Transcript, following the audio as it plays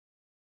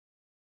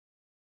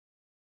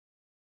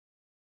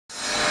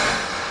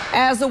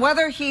As the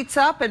weather heats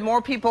up and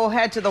more people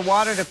head to the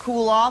water to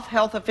cool off,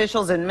 health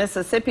officials in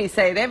Mississippi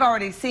say they've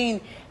already seen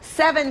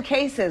 7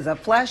 cases of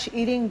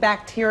flesh-eating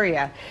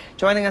bacteria.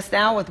 Joining us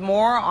now with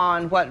more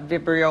on what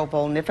Vibrio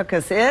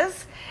Vulnificus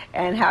is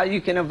and how you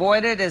can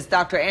avoid it is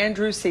Dr.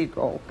 Andrew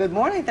Siegel. Good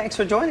morning. Thanks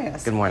for joining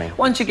us. Good morning.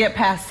 Once you get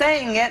past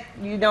saying it,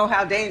 you know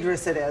how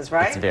dangerous it is,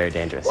 right? It's very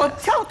dangerous. Well,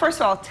 yes. first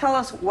of all, tell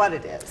us what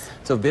it is.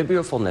 So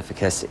Vibrio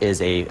Vulnificus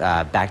is a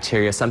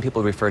bacteria. Some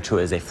people refer to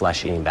it as a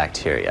flesh-eating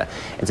bacteria.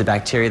 It's a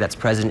bacteria that's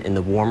present in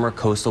the warmer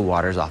coastal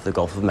waters off the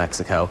Gulf of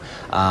Mexico.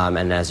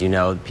 And as you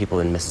know,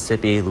 people in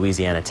Mississippi,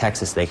 Louisiana,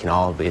 Texas, they can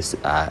all be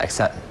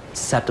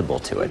susceptible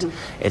to it.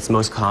 It's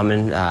most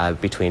common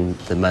between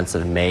the months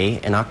of May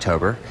and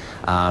October.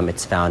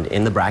 It's found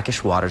in the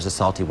brackish waters, the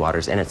salty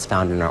waters, and it's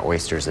found in our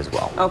oysters as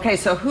well. Okay,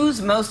 so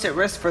who's most at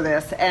risk for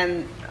this?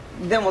 And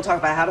then we'll talk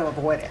about how to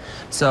avoid it.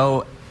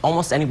 So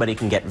almost anybody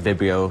can get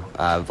Vibrio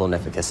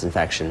Vulnificus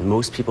infection.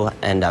 Most people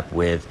end up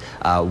with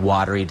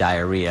watery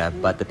diarrhea,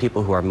 but the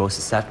people who are most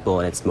susceptible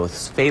and it's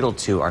most fatal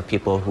to are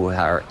people who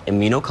are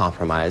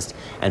immunocompromised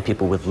and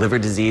people with liver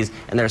disease,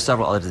 and there are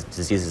several other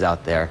diseases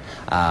out there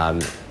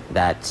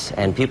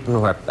and people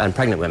who are, and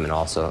pregnant women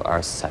also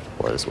are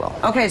susceptible as well.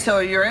 Okay, so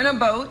you're in a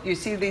boat, you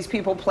see these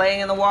people playing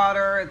in the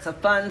water, it's a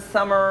fun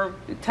summer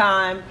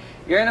time,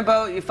 you're in a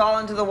boat, you fall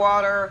into the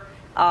water,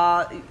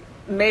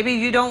 maybe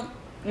you're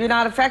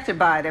not affected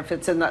by it if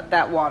it's in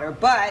that water,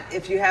 but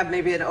if you have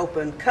maybe an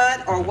open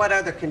cut or what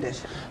other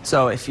condition?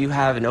 So if you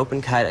have an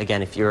open cut,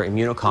 again, if you're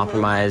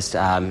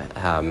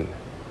immunocompromised,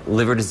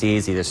 liver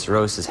disease, either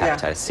cirrhosis,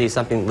 hepatitis C,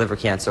 something, liver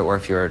cancer, or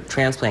if you're a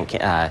transplant,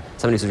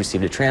 somebody who's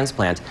received a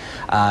transplant,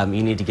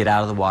 you need to get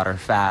out of the water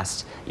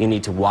fast. You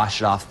need to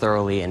wash it off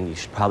thoroughly, and you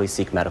should probably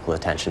seek medical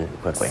attention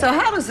quickly. So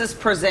how does this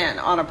present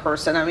on a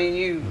person? I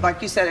mean,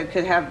 like you said,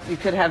 you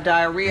could have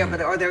diarrhea,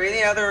 but are there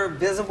any other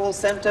visible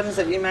symptoms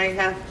that you may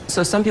have?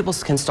 So some people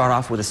can start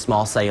off with a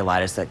small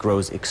cellulitis that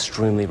grows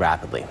extremely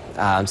rapidly.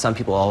 Some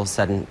people all of a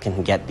sudden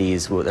can get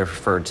these, what they're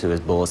referred to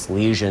as bullous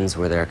lesions,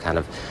 where they're kind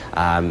of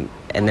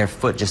and their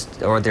foot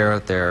just, or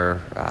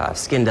their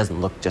skin doesn't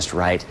look just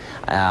right.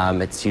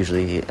 It's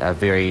usually a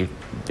very,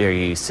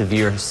 very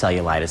severe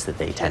cellulitis that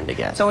they tend to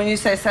get. So when you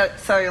say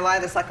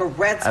cellulitis, like a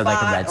red spot?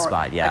 Like a red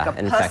spot, yeah. Like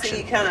a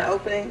pussy kind of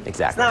opening?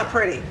 Exactly. It's not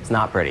pretty. It's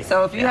not pretty.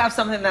 So if you have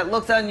something that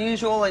looks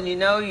unusual and you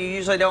know you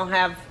usually don't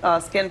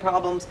have skin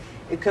problems,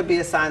 it could be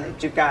a sign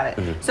that you've got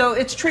it. So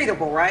it's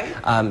treatable, right?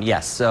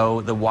 Yes.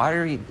 So the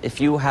watery, if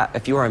you are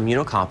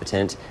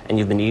immunocompetent and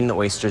you've been eating the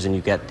oysters and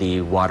you get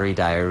the watery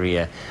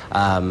diarrhea,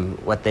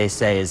 what they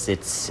say is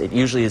it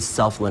usually is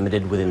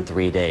self-limited within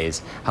 3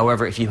 days.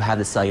 However, if you have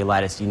the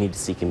cellulitis, you need to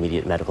seek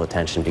immediate medical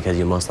attention because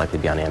you'll most likely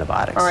be on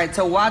antibiotics. All right.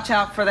 So watch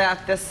out for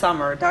that this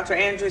summer. Dr.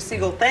 Andrew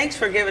Siegel, thanks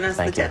for giving us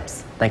the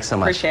tips. Thanks so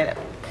much. Appreciate it.